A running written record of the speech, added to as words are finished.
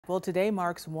Well, today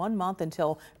marks 1 month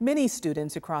until many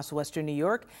students across Western New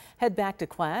York head back to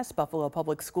class. Buffalo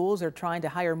Public Schools are trying to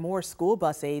hire more school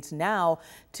bus aides now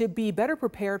to be better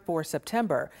prepared for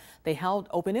September. They held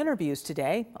open interviews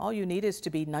today. All you need is to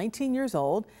be 19 years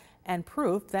old and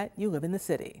proof that you live in the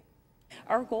city.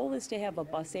 Our goal is to have a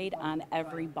bus aide on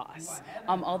every bus.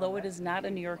 Although it is not a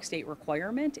New York State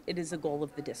requirement, it is a goal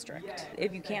of the district.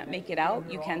 If you can't make it out,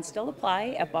 you can still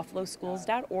apply at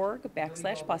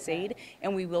buffaloschools.org/bus aide,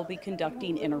 and we will be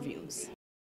conducting interviews.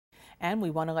 And we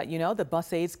want to let you know the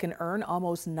bus aides can earn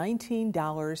almost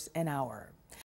 $19 an hour.